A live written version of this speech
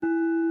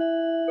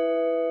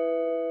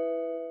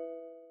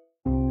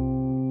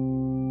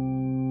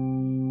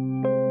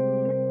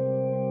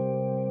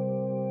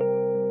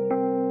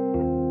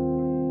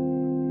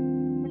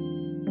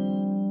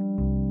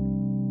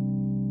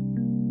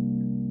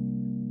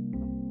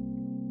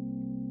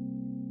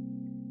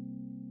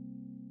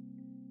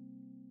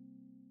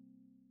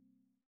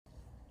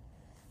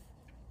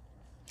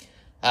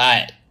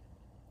Hi,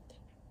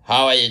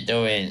 how are you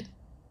doing,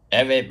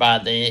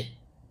 everybody?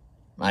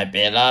 My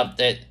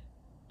beloved,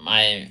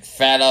 my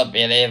fellow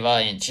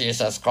believer in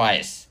Jesus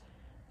Christ,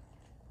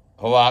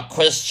 who are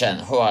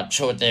Christian, who are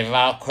true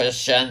devout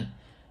Christian,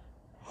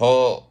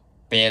 who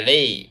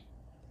believe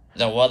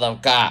the Word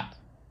of God,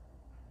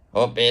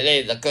 who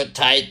believe the good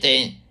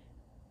tidings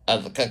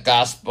of the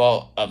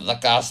gospel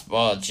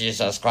of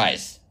Jesus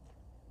Christ.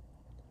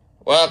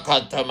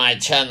 Welcome to my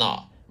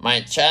channel.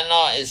 My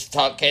channel is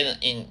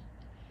talking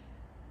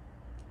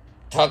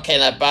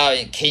about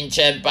in King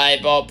James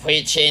Bible,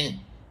 preaching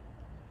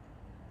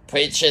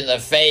the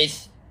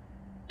faith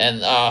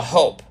and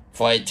hope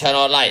for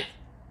eternal life.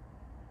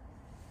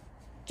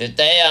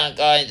 Today I'm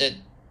going to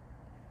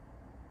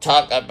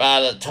talk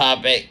about a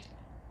topic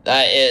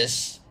that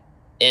is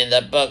in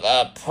the book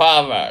of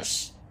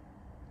Proverbs,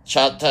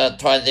 chapter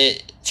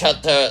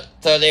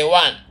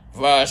 31,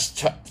 verse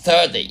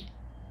 30.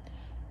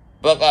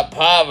 Book of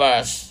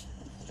Proverbs,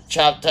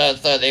 chapter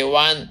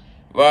 31,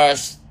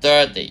 verse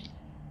 30.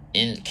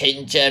 In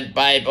King James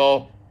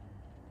Bible,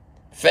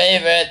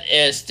 favor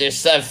is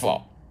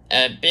deceitful,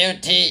 and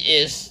beauty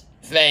is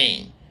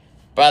vain.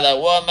 But a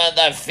woman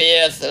that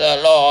fears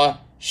the Lord,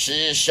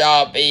 she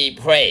shall be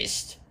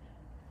praised.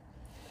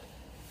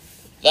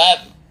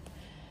 That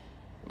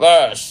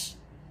verse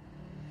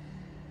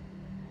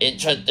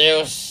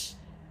introduces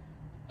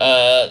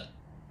a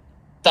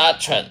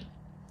doctrine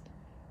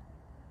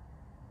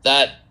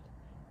that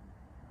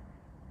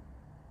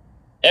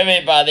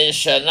everybody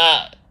should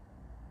not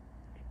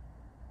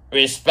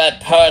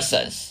respect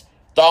persons.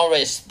 Don't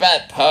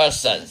respect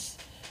persons.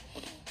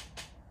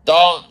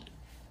 Don't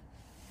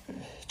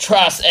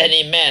trust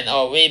any man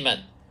or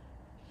women,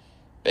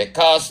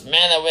 because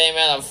men and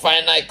women are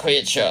finite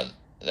creatures.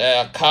 They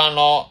are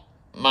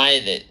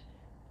carnal-minded.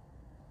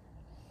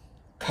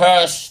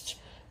 Cursed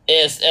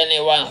is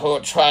anyone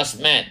who trusts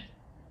men,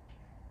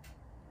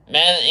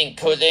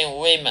 including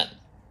women,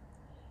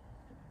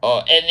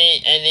 or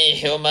any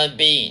human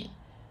being,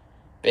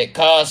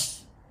 because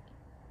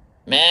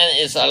man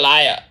is a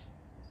liar.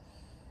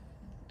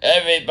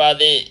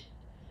 Everybody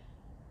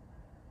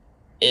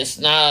is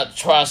not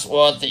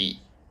trustworthy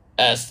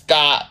as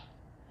God,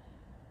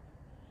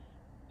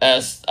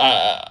 as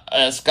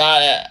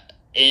God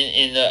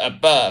in the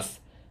above.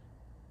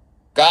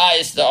 God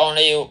is the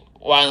only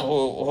one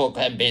who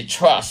can be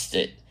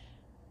trusted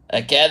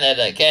again and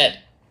again.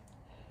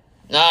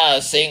 Not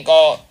a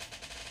single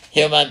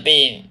human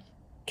being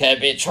can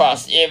be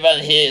trusted, even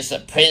he is a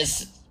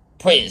prince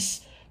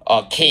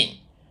or king.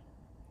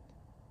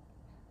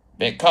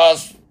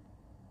 Because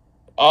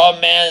all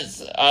men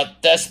are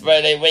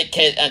desperately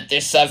wicked and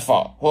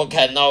deceitful. Who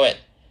can know it?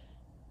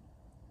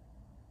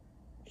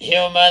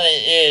 Human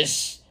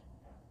is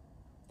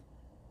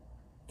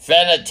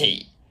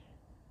vanity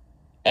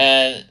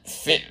and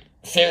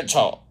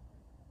futile.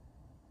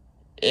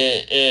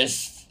 It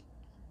is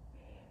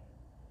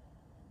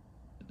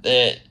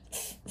the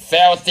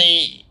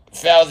filthy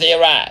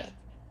rat.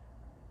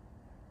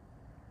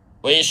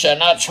 We should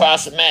not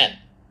trust men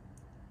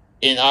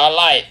in our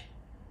life.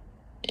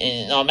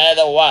 No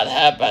matter what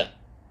happens,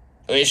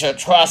 we should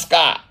trust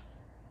God.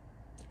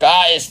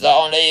 God is the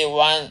only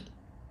one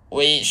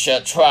we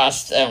should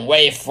trust and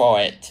wait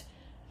for it.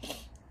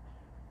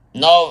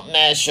 No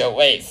man should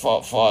wait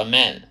for a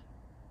man.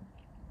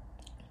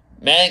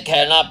 Man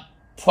cannot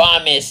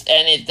promise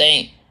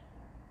anything.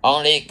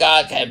 Only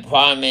God can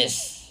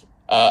promise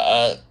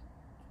a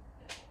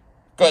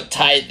good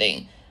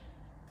tidings,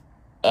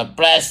 a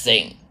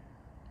blessing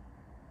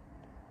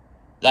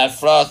that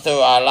flows through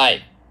our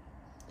life.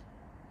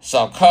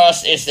 So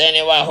cursed is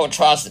anyone who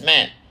trusts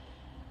men.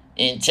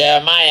 In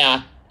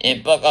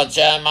book of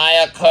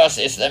Jeremiah, cursed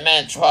is the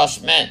man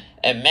trusts men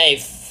and may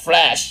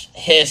flash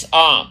his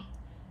arm.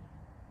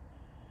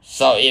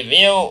 So if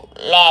you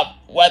love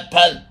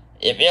weapon,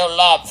 if you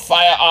love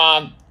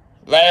firearm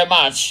very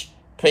much,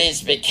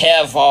 please be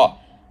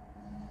careful.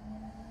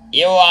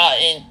 You are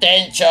in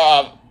danger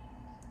of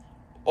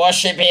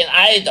worshiping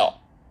idol.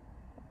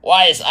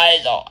 What is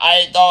idol?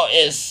 Idol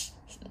is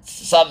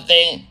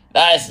something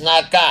that is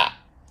not God.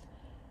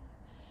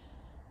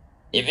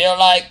 If you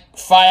like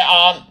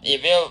firearm,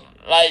 if you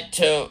like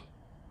to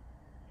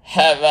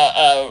have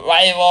a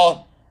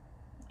rifle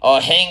or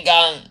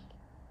handgun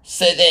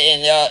sitting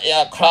in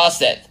your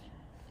closet,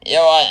 you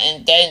are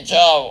in danger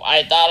of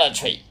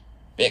idolatry,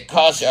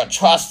 because you're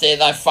trusting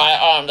a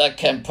firearm that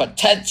can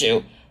protect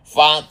you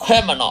from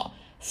criminal,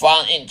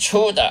 from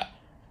intruder.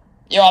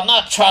 You are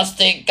not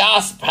trusting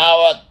God's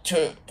power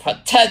to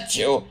protect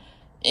you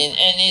in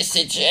any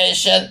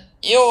situation.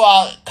 You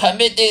are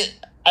committing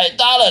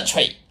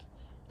idolatry,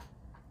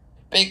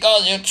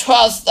 because you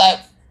trust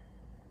that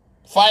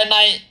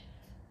finite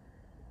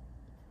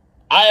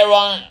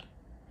iron,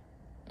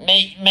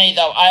 made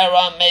of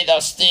iron, made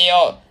of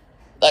steel,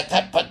 that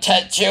can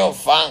protect you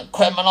from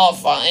criminal,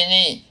 from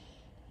any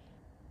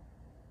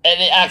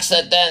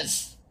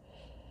accidents.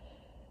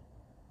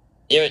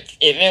 If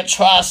you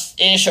trust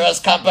insurance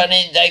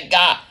company, then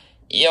God,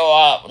 you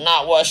are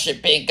not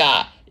worshiping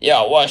God, you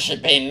are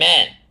worshiping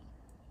man.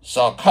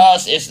 So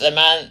cursed is the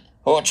man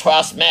who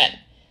trusts man,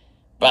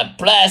 but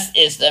blessed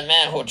is the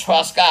man who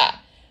trusts God,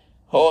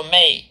 who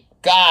made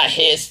God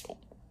his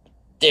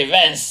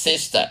defense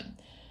system.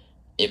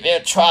 If you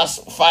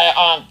trust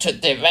firearm to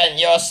defend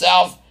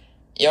yourself,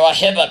 you are a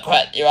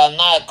hypocrite. You are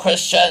not a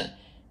Christian.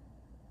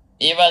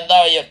 Even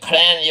though you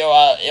claim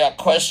you're a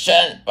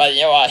Christian, but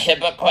you are a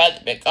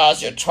hypocrite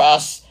because you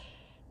trust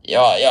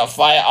your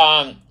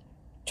firearm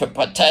to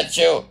protect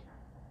you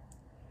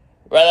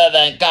rather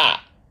than God.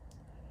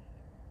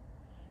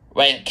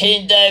 When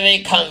King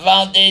David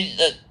confronted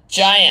the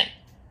giant,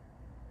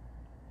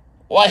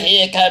 what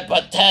he can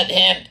protect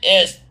him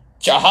is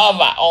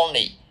Jehovah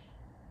only.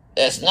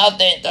 There's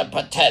nothing to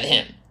protect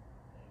him.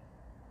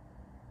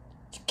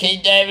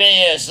 King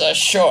David is a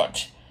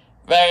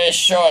very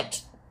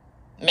short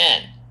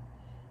man.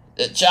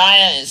 The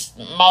giant is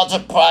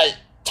multiplied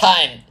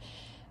times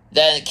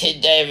than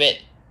King David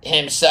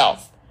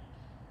himself.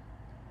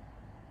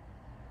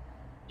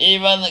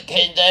 Even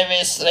King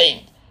David's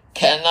sling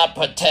cannot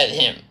protect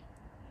him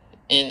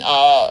in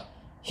our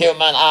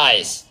human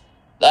eyes.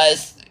 That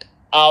is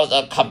out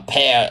of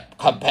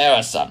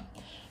comparison.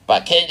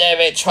 But King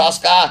David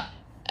trusts God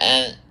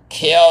and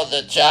killed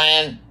the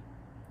giant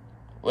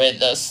with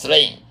the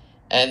sling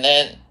and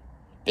then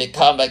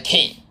become a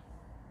king.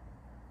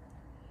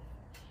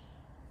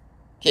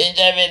 King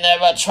David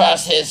never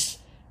trusts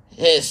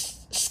his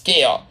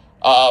skill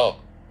of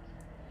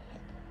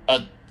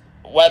a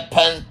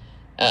weapon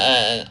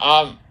and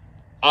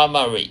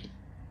armory,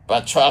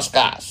 but trust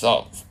God.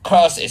 So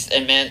cursed is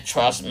a man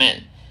trust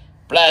man.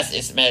 Blessed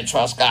is man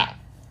trust God.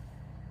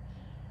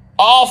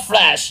 All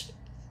flesh,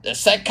 the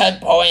second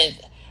point,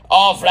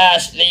 all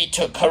flesh lead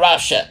to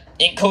corruption,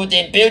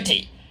 including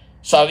beauty.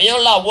 So if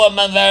you love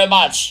women very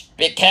much,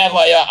 be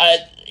careful,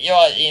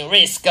 you're in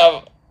risk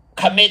of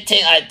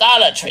committing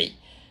idolatry.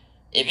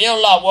 If you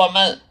love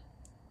women,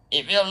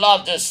 if you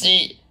love to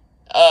see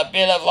a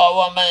beautiful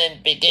woman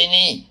in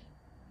bikini,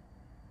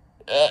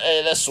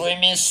 in a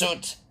swimming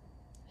suit,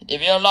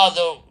 if you love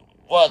to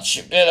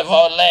watch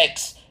beautiful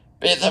legs,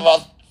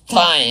 beautiful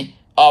thigh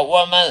of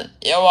woman,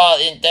 you are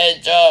in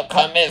danger of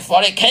commit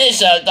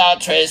fornication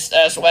adulteries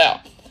as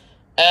well.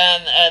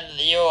 And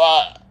you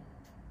are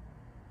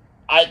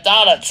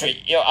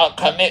idolatry. You are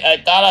commit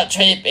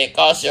idolatry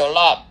because you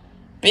love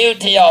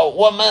beauty of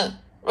woman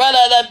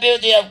rather than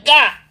beauty of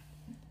God.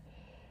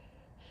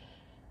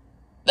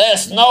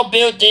 There's no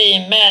beauty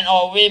in men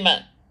or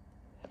women,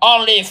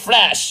 only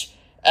flesh.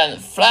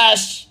 And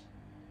flesh,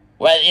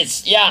 when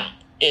it's young,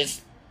 it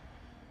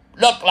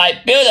look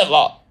like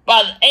beautiful,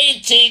 but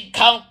aging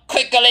comes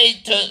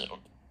quickly to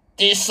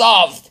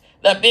dissolve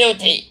the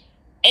beauty.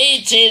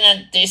 Aging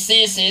and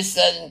diseases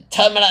and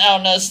terminal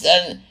illness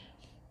and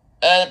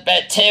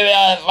bacteria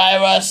and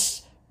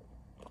virus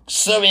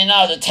swimming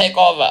out to take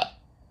over.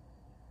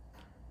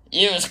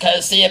 You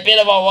can see a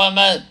beautiful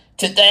woman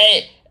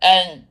today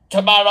and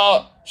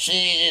tomorrow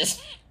she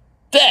is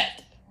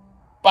dead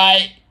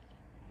by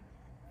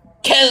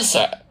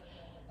cancer.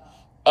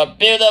 A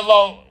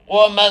beautiful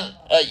woman,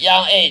 a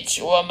young age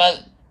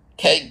woman,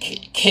 can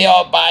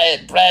killed by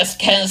breast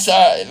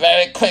cancer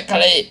very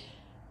quickly.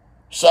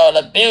 So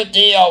the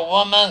beauty of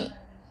woman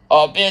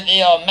or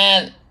beauty of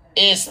man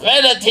is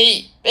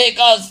vanity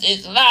because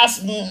it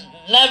lasts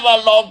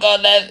never longer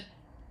than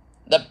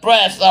the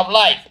breath of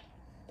life.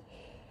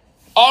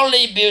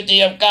 Only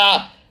beauty of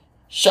God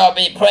shall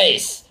be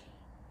praised.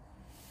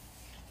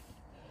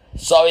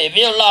 So if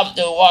you love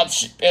to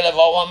watch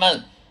beautiful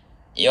woman,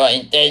 you are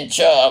in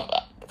danger of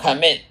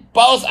commit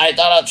both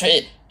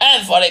idolatry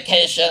and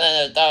fornication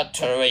and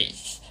adultery,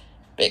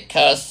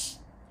 because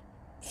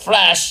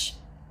flesh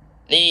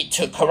lead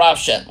to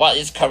corruption. What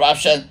is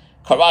corruption?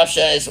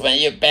 Corruption is when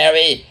you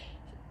bury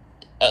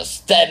a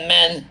dead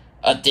man,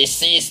 a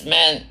deceased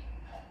man,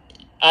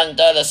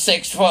 under the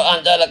 6 foot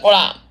under the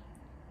ground,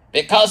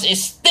 because it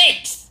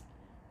stinks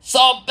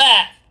so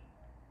bad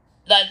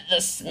that the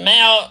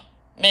smell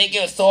make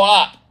you throw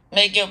up,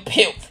 make you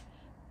puke.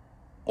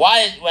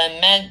 Why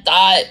when men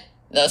die,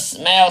 the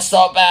smell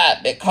so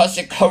bad? Because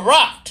it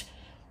corrupt.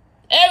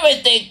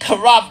 Everything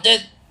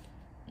corrupted.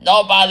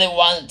 Nobody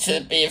wants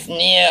to be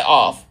near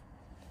of.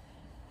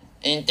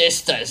 In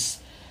distance,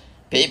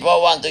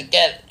 people want to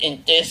get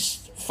in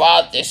this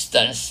far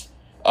distance,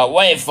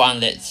 away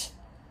from it.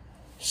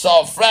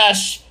 So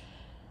flesh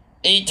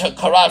lead to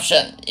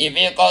corruption. If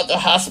you go to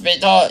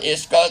hospital, you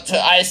go to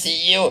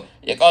ICU,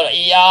 you go to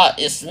ER,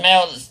 you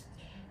smell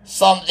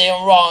something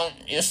wrong,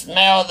 you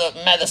smell the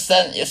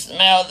medicine, you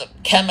smell the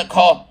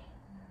chemical,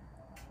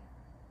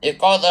 you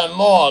go to the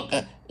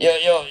morgue, you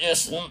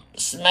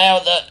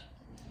smell the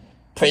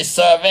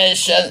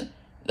preservation,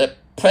 the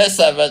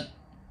preservative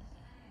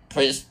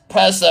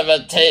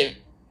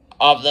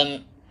of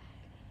the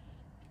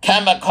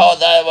chemical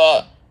that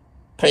will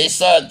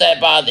preserve their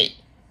body.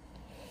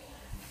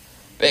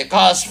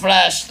 Because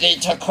flesh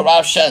leads to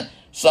corruption,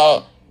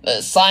 so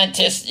the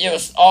scientists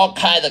use all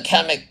kinds of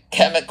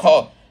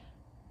chemical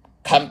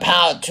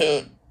compound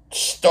to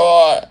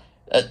store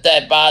a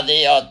dead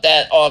body or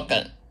dead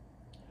organ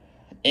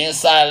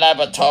inside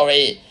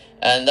laboratory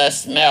and the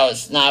smell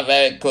is not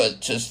very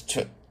good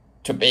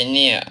to be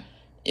near.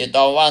 You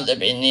don't want to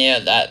be near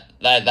that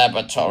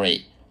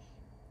laboratory.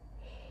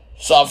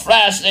 So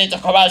flesh leads to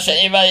corruption.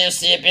 Even you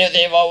see a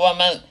beautiful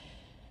woman,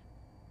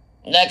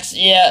 next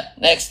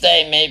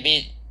day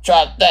maybe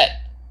drop dead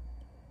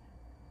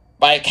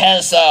by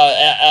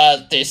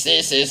cancer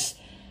diseases.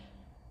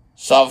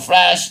 So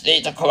flesh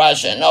leads to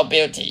corruption, no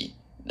beauty.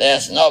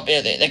 There's no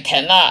beauty. They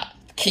cannot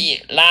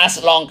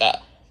last longer.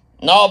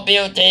 No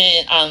beauty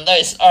on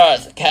this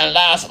earth can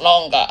last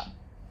longer,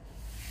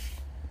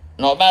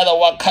 no matter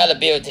what kind of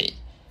beauty.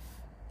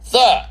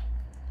 Third,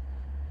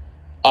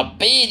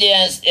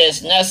 obedience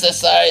is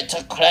necessary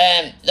to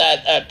claim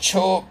that a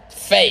true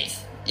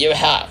faith you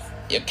have.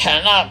 You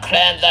cannot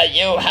claim that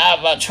you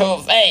have a true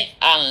faith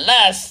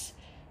unless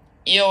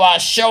you are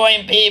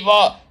showing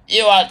people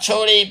you are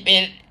truly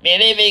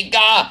believing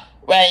God.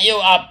 When you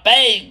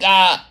obey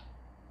God,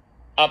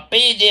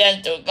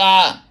 obedient to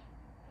God,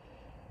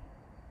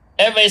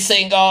 every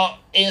single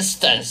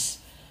instance.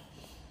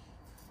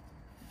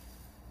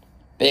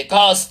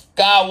 Because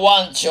God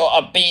wants your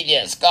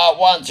obedience. God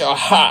wants your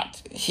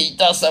heart. He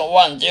doesn't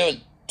want you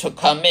to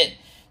commit,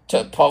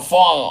 to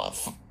perform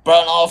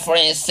burnt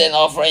offering, sin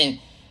offering.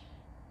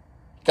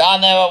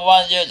 God never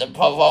wants you to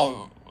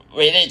perform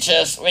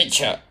religious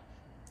ritual.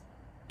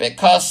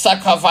 Because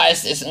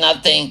sacrifice is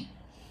nothing.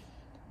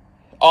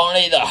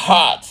 Only the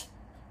heart.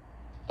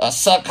 A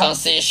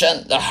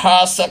circumcision, the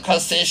heart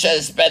circumcision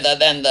is better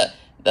than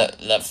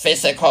the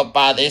physical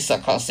body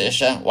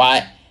circumcision.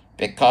 Why?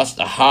 Because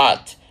the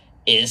heart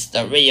is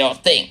the real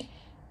thing.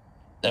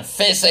 The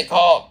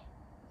physical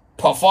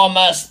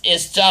performance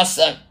is just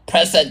a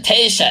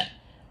presentation.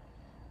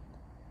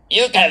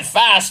 You can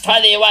fast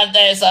 21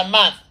 days a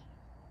month,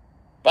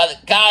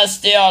 but God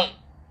still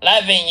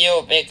loving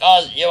you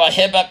because you are a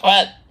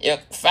hypocrite. You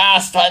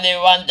fast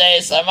 21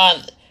 days a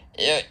month.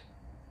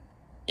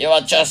 You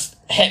are just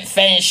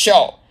faint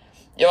show.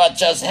 You are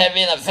just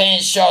having a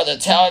faint show to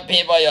tell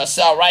people you're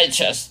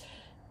self-righteous.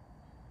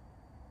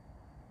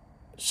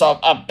 So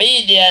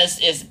obedience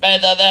is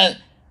better than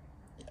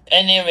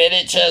any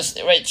religious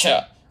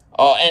ritual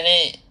or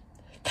any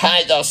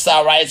kind of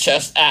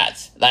self-righteous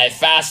act, like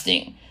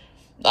fasting,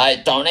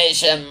 like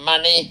donation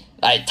money,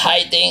 like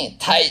tithe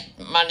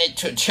money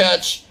to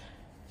church.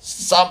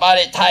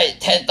 Somebody tithe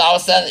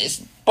 10,000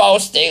 is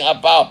boasting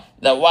about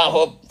the one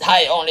who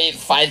tithe only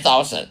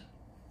 5,000.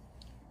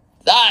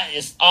 That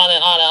is on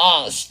and on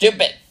and on.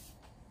 Stupid.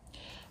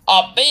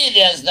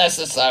 Obedience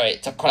necessary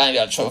to claim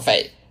your true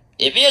faith.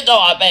 If you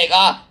don't obey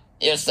God,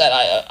 you said,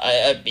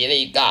 I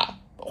believe God.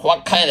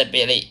 What kind of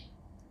belief?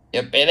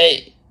 You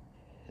believe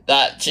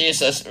that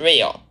Jesus is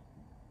real.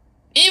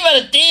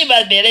 Even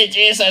demon believe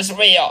Jesus is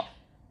real.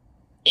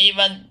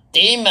 Even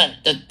demon,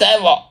 the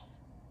devil,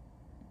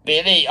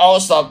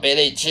 also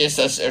believe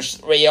Jesus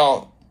is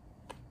real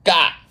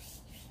God.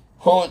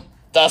 Who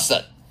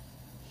doesn't?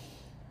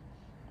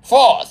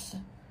 Fourth,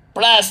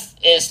 blessed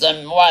is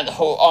the one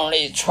who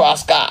only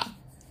trusts God.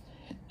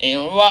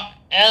 In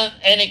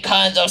any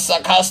kind of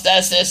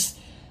circumstances,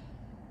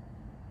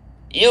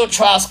 you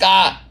trust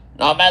God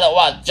no matter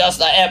what, just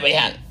like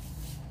Abraham.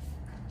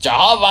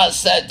 Jehovah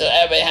said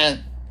to Abraham,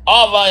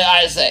 offer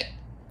Isaac.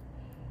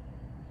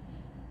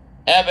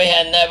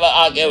 Abraham never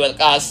argued with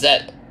God,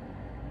 said,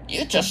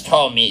 you just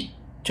told me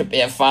to be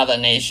a father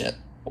nation.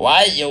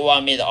 Why you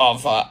want me to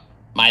offer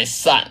my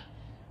son?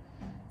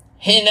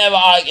 He never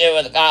argued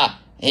with God.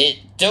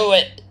 He do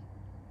it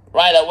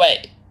right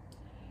away.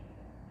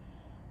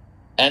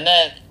 And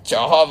then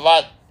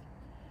Jehovah,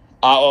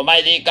 our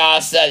Almighty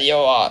God, said, you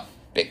are,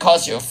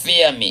 because you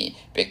fear me,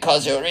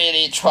 because you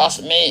really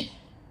trust me,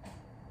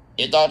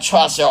 you don't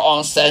trust your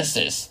own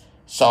senses.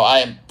 So I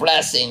am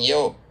blessing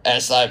you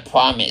as I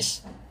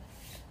promised.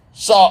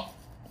 So,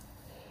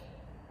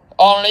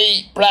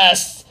 only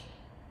blessed.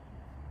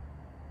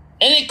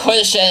 Any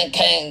Christian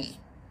can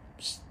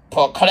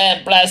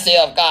proclaim blessing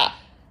of God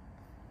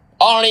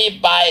only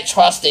by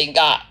trusting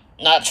God,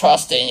 not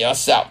trusting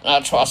yourself,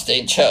 not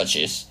trusting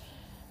churches,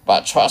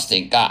 but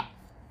trusting God.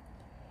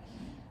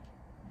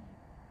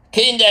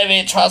 King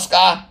David trusts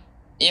God,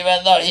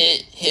 even though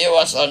he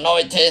was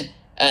anointed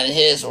and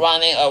he is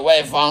running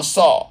away from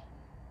Saul.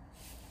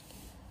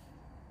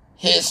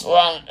 He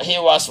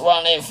was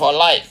running for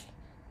life,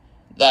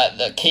 that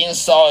the King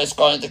Saul is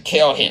going to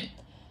kill him.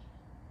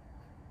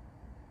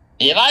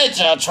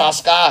 Elijah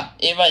trusts God,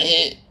 even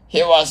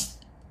he was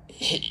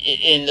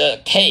in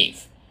the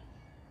cave,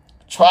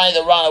 trying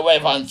to run away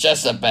from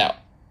Jezebel.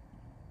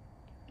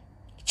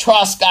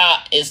 Trust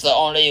God is the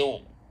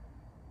only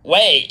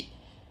way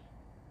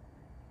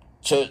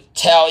to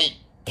tell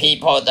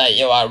people that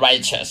you are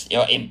righteous,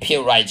 you're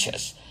impure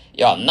righteous.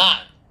 You're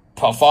not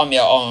perform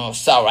your own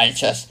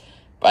self-righteous,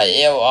 but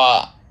you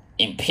are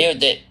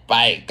imputed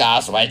by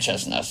God's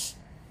righteousness.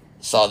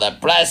 So the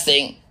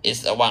blessing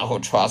is the one who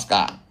trusts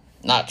God,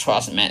 not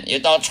trust man. You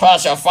don't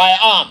trust your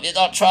firearm. You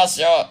don't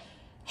trust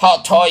how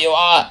tall you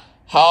are,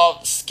 how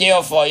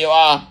skillful you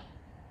are.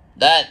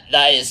 That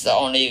is the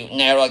only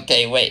narrow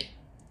gateway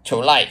to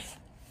life.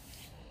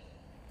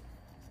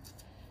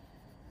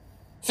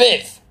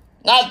 Fifth,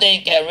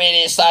 nothing can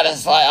really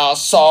satisfy our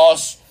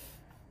souls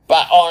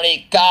but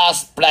only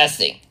God's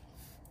blessing.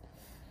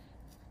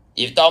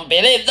 If you don't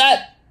believe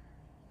that,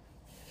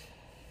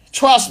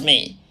 trust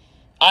me,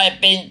 I've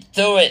been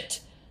through it.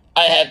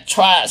 I have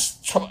tried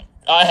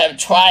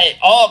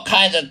all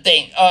kinds of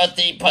things,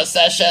 earthly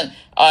possession.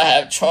 I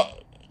have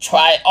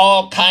tried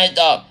all kinds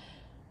of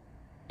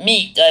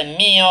meat and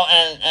meal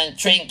and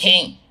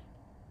drinking.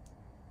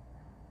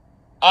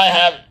 I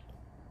have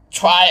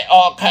tried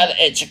all kinds of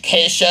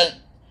education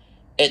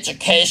and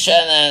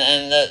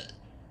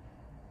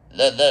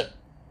the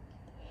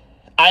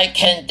eye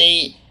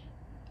candy,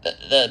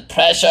 the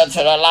pleasure to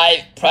the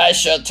life,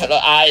 pleasure to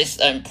the eyes,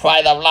 and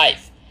pride of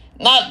life.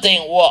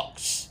 Nothing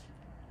works.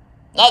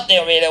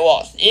 Nothing really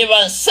works.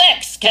 Even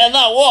sex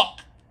cannot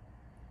work.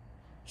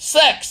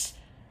 Sex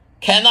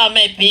cannot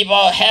make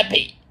people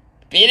happy.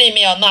 Believe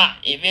me or not,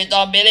 if you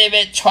don't believe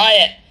it, try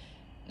it.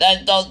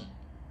 Then don't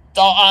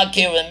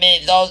argue with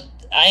me. Don't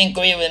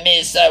angry with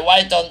me. Say,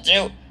 why don't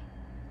you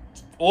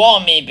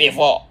warn me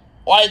before?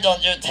 Why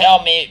don't you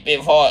tell me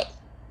before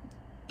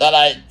that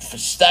I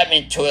step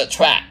into a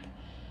trap?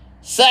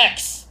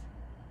 Sex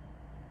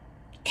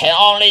can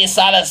only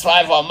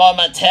satisfy for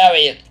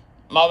momentarily.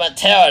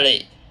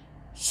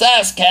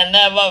 Sex can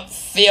never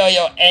fill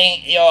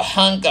your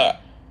hunger,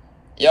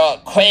 your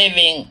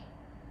craving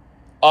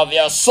of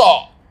your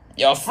soul,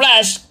 your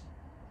flesh.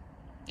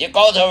 You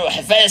go to a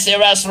fancy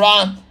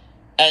restaurant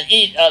and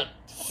eat a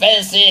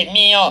fancy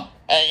meal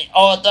and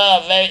order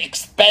a very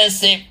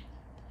expensive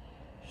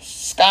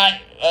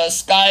sky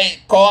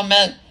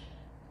gourmet,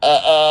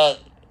 7-star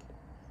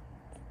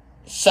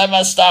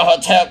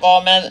hotel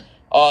gourmet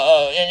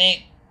or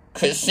any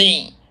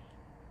cuisine.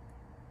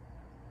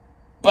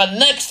 But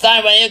next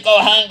time when you go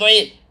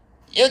hungry,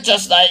 you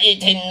just like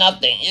eating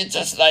nothing. You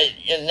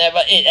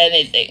never eat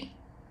anything.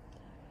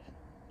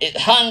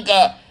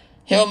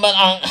 Human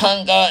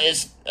hunger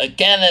is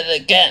again and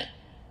again,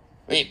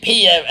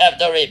 repeat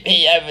after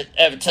repeat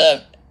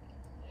after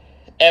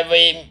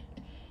every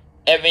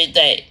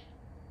day.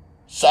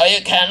 So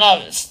you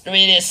cannot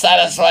really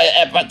satisfy your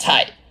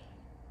appetite.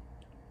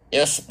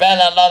 You spend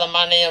a lot of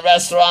money in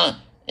restaurant,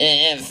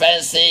 in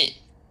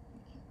fancy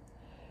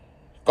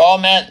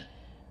gourmet,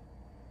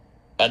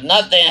 but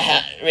nothing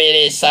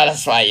really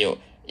satisfies you.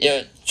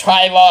 You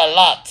travel a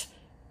lot.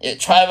 You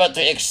travel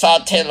to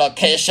exotic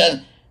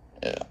location,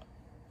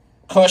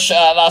 Kush,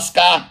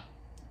 Alaska,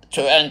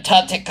 to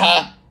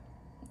Antarctica.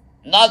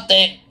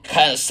 Nothing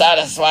can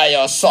satisfy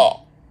your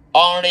soul.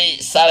 Only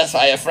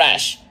satisfy your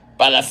flesh.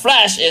 But the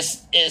flesh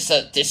is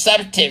a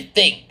deceptive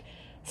thing.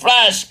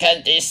 Flesh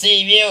can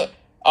deceive you.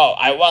 Oh,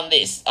 I want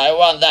this, I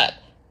want that.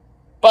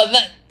 But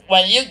then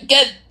when you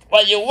get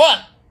what you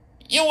want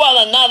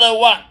another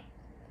one.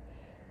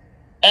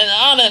 And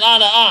on and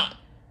on and on.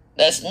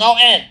 There's no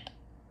end.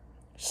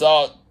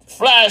 So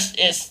flesh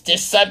is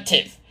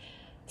deceptive.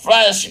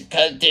 Flesh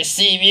can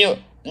deceive you.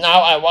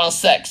 Now I want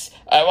sex.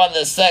 I want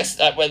the sex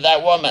with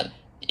that woman.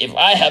 If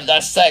I have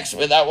that sex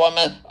with that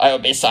woman, I will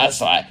be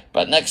satisfied.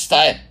 But next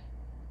time,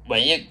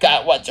 when you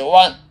got what you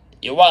want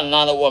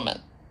another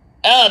woman.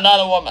 And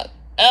another woman.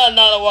 And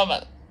another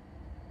woman.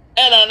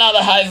 And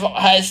another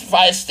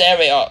hi-fi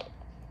stereo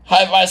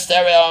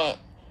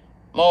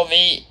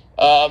movie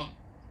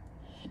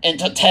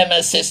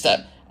entertainment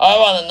system. I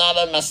want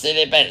another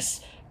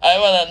Mercedes-Benz. I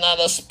want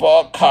another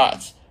sport car.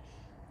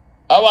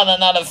 I want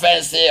another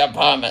fancy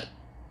apartment.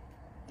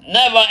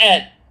 Never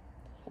end.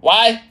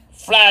 Why?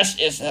 Flesh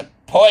is a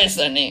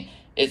poisoning.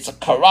 It's a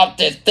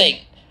corrupted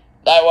thing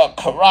that will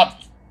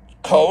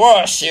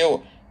coerce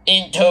you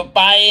into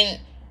buying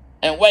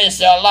and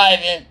waste your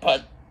life in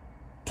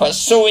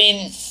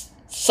pursuing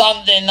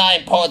something not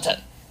important.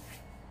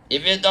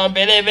 If you don't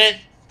believe it,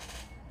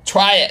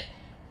 try it.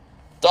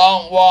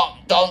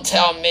 Don't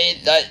tell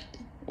me that.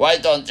 Why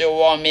don't you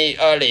warn me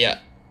earlier?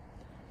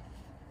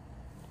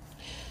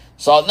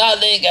 So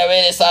nothing can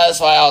really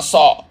satisfy our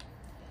soul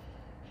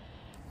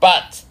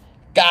but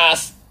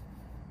God's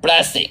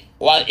blessing.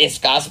 What is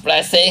God's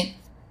blessing?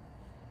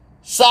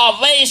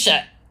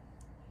 Salvation.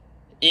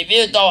 If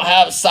you don't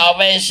have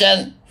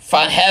salvation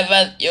from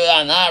heaven, you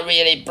are not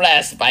really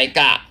blessed by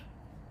God.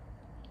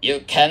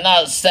 You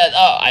cannot say,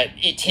 oh, I'm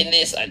eating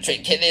this, I'm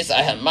drinking this,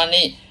 I have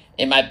money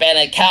in my bank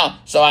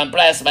account, so I'm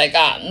blessed by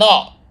God.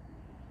 No.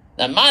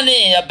 The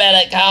money in your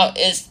bank account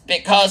is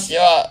because you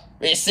are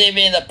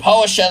receiving the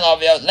portion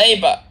of your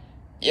labor.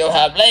 You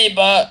have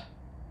labor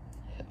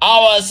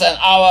hours and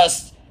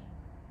hours,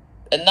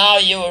 and now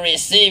you are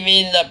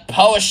receiving the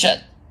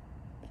portion.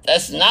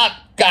 That's not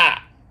God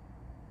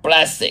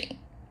blessing.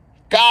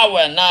 God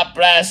will not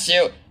bless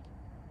you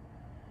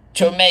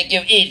to make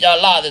you eat a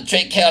lot, to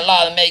drink a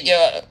lot, make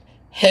you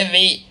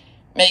heavy,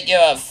 make you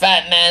a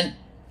fat man.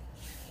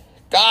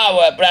 God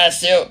will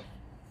bless you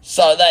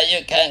so that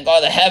you can go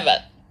to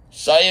heaven,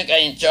 so you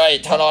can enjoy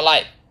eternal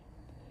life.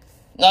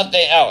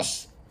 Nothing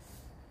else.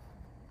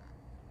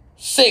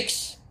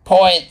 6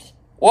 point,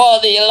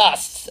 worldly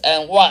lusts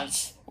and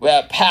wants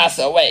will pass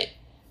away.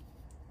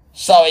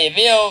 So if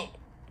you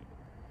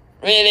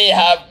really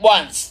have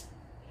wants,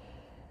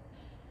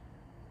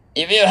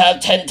 If you have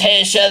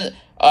temptation,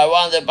 I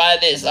want to buy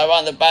this, I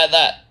want to buy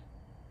that,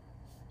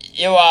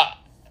 you are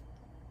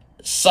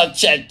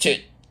subject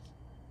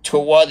to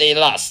worldly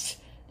lust.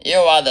 You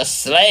are the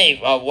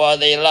slave of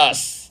worldly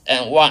lusts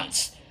and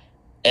wants,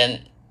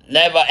 and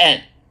never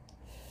end.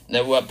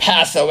 They will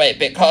pass away,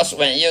 because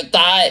when you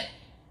die,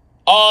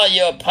 all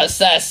your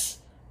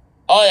possession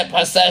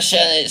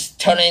is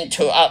turning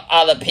to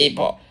other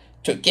people,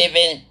 to give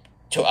in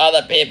to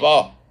other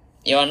people.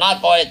 You are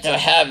not going to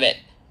have it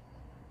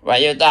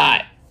when you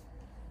die.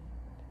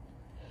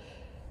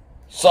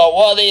 So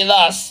worldly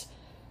lust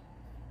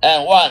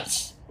and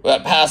wants will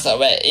pass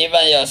away.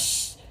 Even your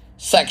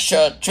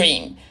sexual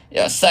dream,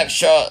 your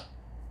sexual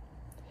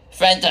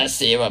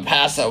fantasy will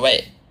pass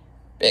away.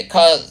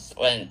 Because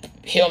when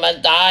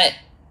human die,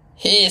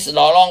 he is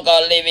no longer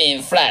living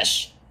in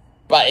flesh,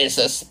 but is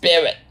a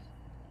spirit.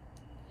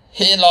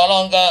 He no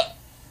longer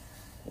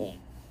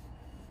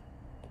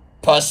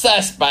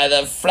possessed by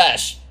the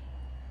flesh.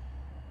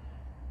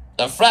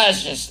 The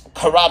flesh is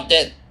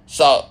corrupted,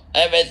 so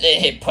everything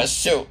he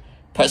pursuing,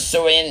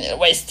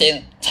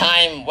 wasting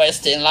time,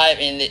 wasting life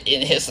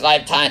in his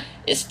lifetime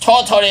is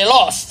totally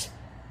lost.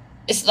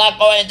 It's not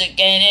going to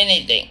gain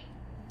anything.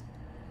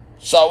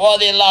 So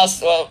worldly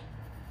lust will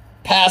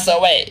pass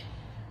away.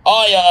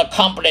 All your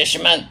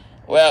accomplishment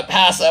will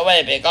pass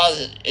away,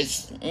 because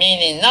it's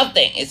meaning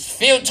nothing. It's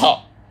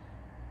futile.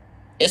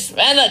 It's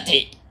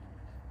vanity.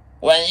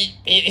 When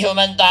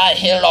human die,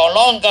 he no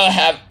longer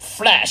have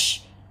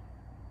flesh.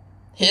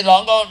 He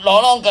no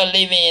longer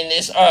living in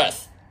this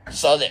earth.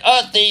 So the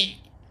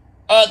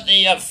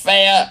earthly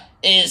affair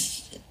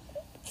is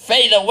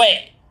fade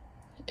away,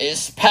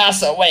 is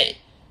pass away.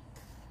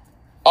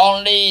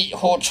 Only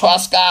who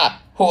trust God,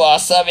 who are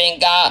serving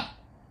God,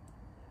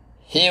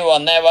 he will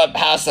never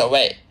pass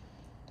away.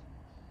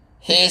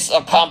 His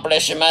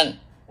accomplishment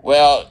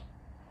will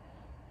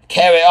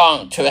carry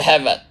on to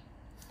heaven.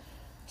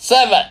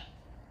 7.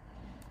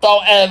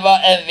 Don't ever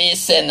envy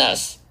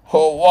sinners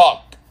who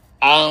walk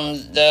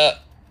on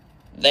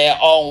their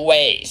own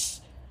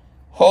ways,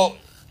 who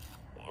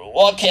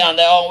walking on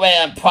their own way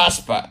and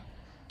prosper.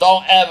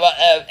 Don't ever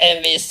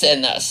envy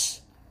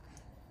sinners.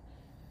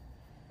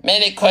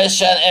 Many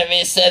Christians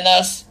envy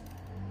sinners.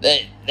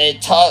 They're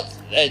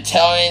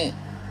telling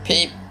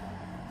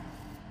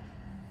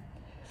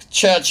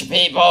church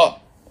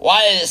people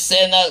why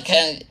sinners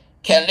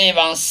can live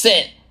on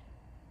sin,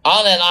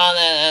 on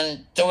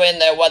and doing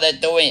what they're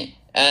doing,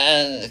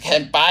 and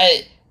can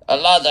buy a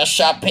lot of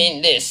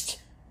shopping list,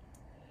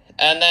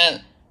 and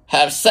then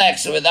have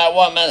sex with that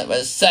woman,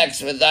 with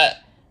sex with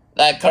that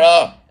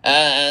girl,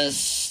 and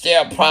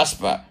still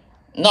prosper.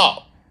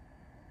 No,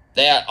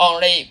 they are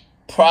only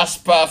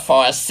prosper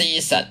for a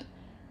season.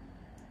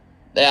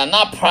 They are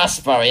not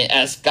prospering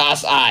as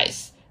God's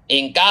eyes.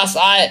 In God's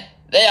eye,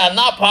 they are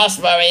not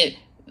prospering.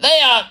 They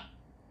are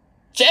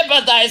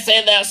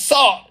jeopardizing their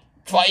soul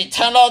for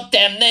eternal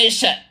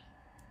damnation.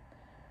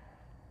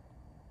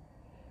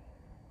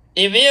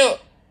 If you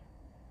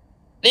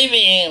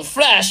living in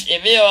flesh,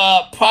 if you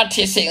are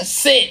practicing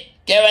sin,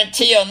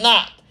 guarantee or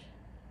not,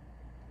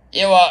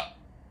 you will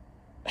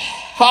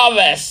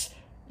harvest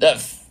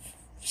the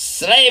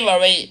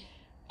slavery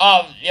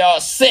of your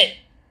sin.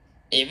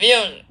 If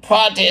you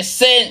practice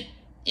sin,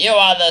 you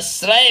are the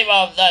slave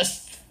of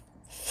the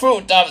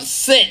fruit of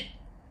sin.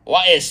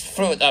 What is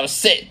fruit of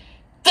sin?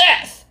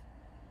 Death.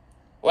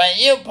 When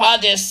you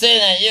practice sin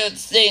and you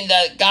think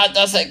that God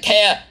doesn't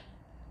care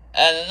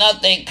and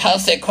nothing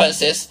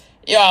consequences,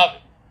 you are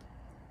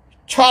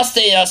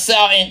trusting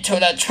yourself into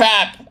the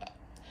trap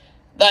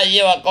that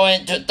you are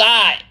going to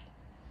die.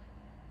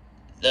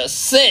 The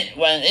sin,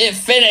 when it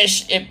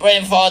finishes, it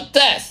brings forth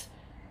death.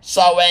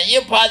 So when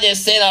you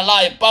practice sin a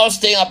lot, you're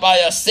boasting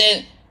about your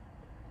sin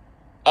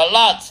a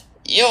lot,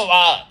 you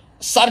are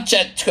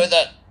subject to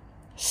the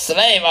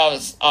slave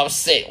of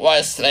sin. What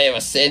is slave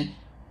of sin?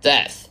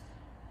 Death.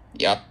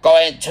 You're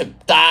going to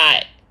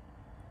die.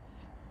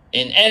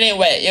 In any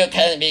way, you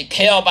can be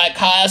killed by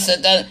car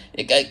accident,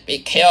 you can be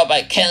killed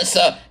by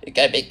cancer, you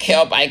can be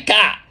killed by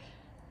God,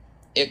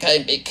 you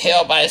can be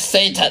killed by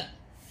Satan,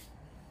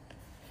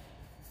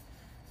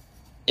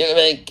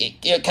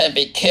 you can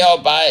be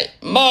killed by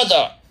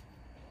murder.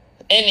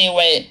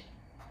 Anyway,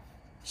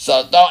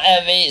 so don't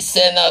envy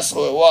sinners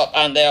who walk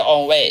on their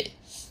own way.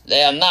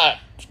 They are not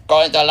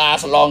going to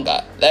last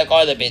longer. They're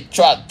going to be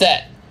dropped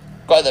dead,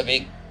 going to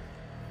be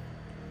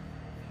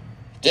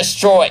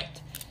destroyed.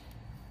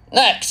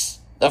 Next,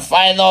 the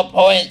final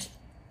point,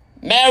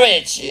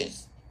 marriage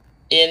is,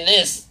 in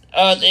this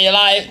earthly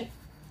life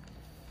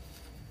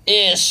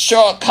is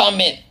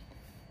shortcoming.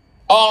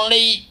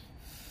 Only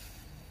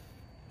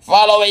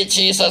following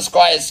Jesus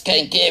Christ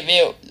can give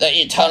you the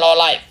eternal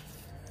life.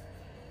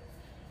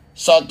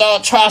 So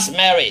don't trust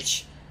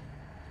marriage.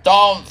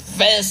 Don't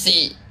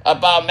fancy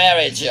about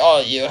marriage.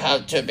 Oh, you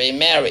have to be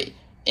married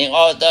in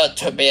order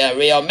to be a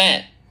real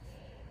man.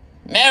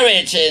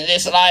 Marriage in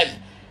this life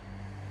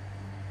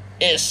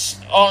is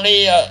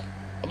only a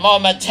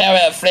momentary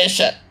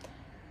affliction.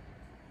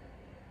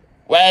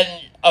 When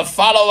a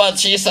follower of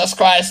Jesus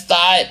Christ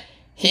died,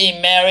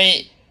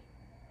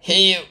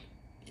 he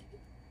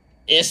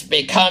is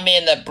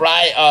becoming the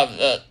bride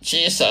of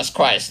Jesus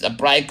Christ, the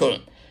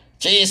bridegroom.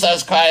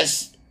 Jesus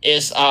Christ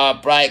is our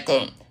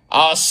bridegroom.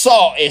 Our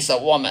soul is a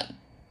woman.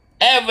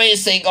 Every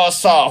single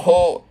soul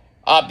who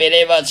are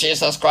believer of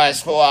Jesus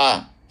Christ, who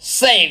are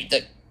saved,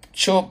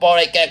 true born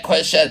again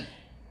Christian,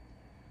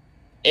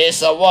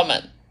 is a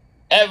woman.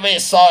 Every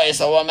soul is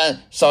a woman.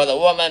 So the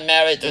woman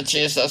married to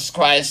Jesus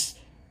Christ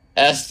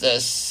as the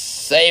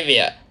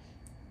Savior.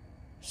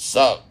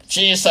 So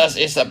Jesus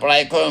is the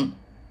bridegroom,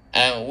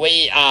 and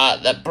we are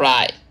the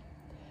bride.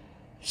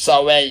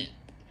 So when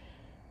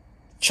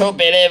true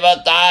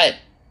believer die,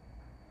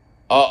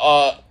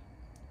 or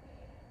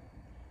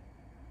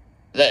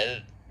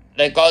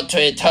they go to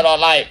eternal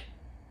life,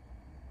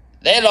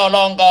 they no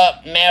longer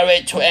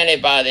married to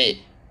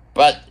anybody,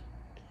 but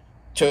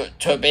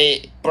to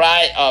be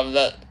bride of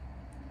the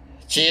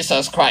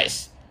Jesus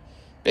Christ,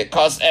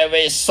 because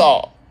every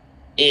soul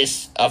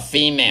is a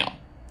female.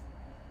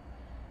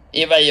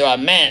 Even you are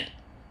man,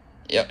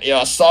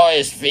 your soul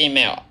is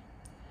female.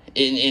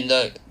 In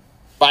the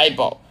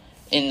Bible,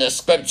 in the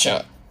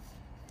scripture,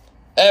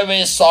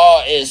 every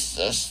soul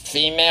is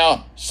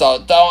female.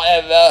 So don't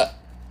ever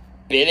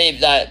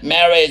believe that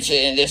marriage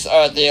in this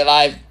earthly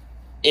life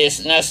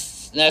is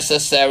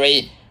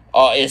necessary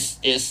or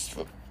is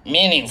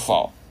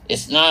meaningful.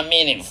 It's not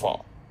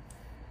meaningful.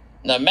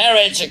 The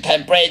marriage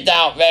can break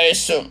down very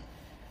soon.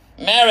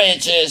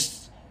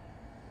 Marriages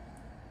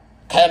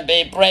can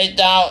be break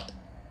down.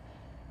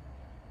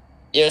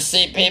 You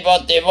see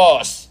people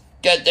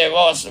get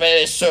divorced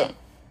very soon.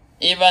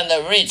 Even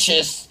the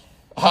richest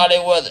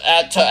Hollywood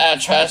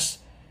actress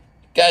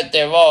get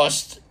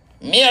divorced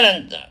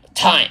million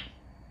times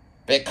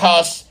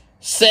because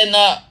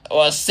sinner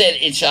will sin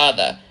each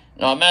other.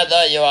 No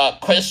matter you are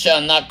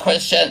Christian or not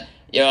Christian,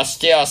 you are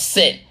still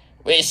sin.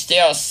 We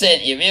still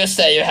sin. If you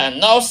say you have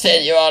no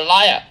sin, you are a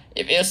liar.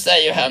 If you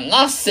say you have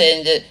not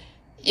sinned,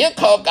 you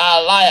call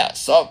God a liar.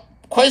 So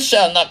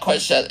Christian or not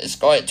Christian is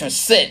going to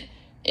sin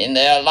in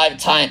their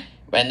lifetime.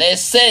 When they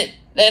sin,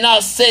 they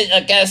not sin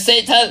against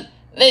Satan,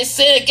 they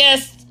sin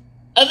against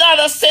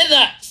another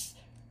sinner.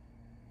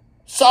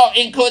 So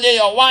including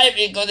your wife,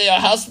 including your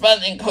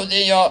husband,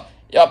 including your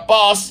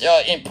boss,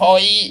 your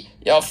employee,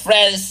 your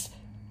friends,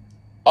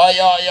 or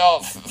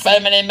your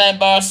family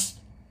members.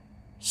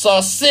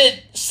 So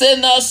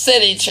sinners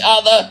sin each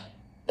other,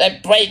 they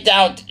break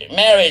down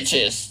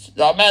marriages.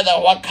 No matter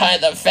what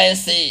kind of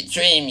fancy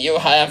dream you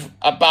have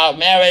about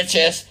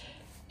marriages,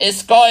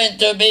 it's going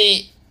to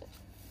be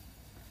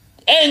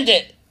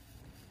ended.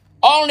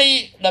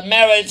 Only the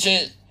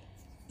marriages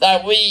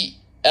that we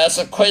as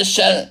a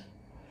Christian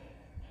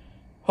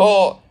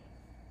who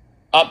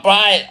are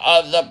bride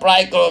of the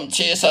bridegroom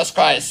Jesus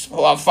Christ,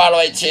 who are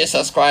following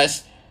Jesus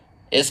Christ,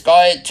 is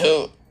going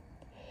to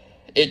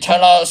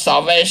eternal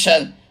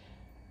salvation,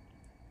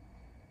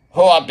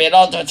 who are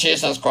belong to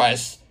Jesus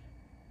Christ.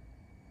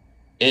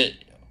 It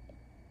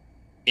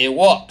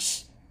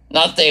works.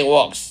 Nothing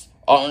works.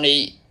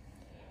 Only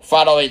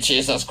following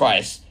Jesus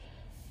Christ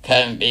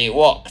can be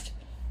worked.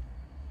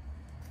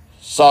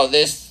 So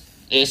this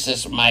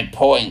is my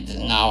point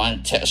now.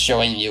 I'm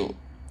showing you.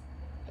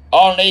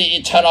 Only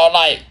eternal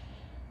life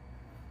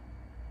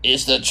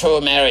is the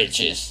true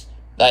marriages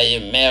that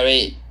you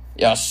marry.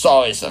 Your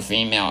soul is a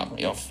female.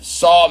 Your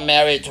soul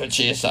married to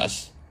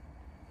Jesus.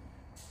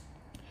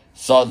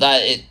 So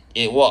that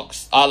it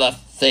works. Other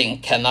thing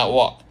cannot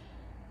work.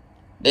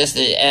 This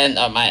is the end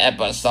of my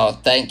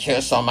episode. Thank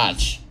you so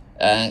much.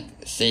 And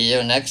see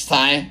you next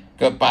time.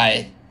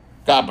 Goodbye.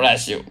 God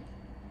bless you.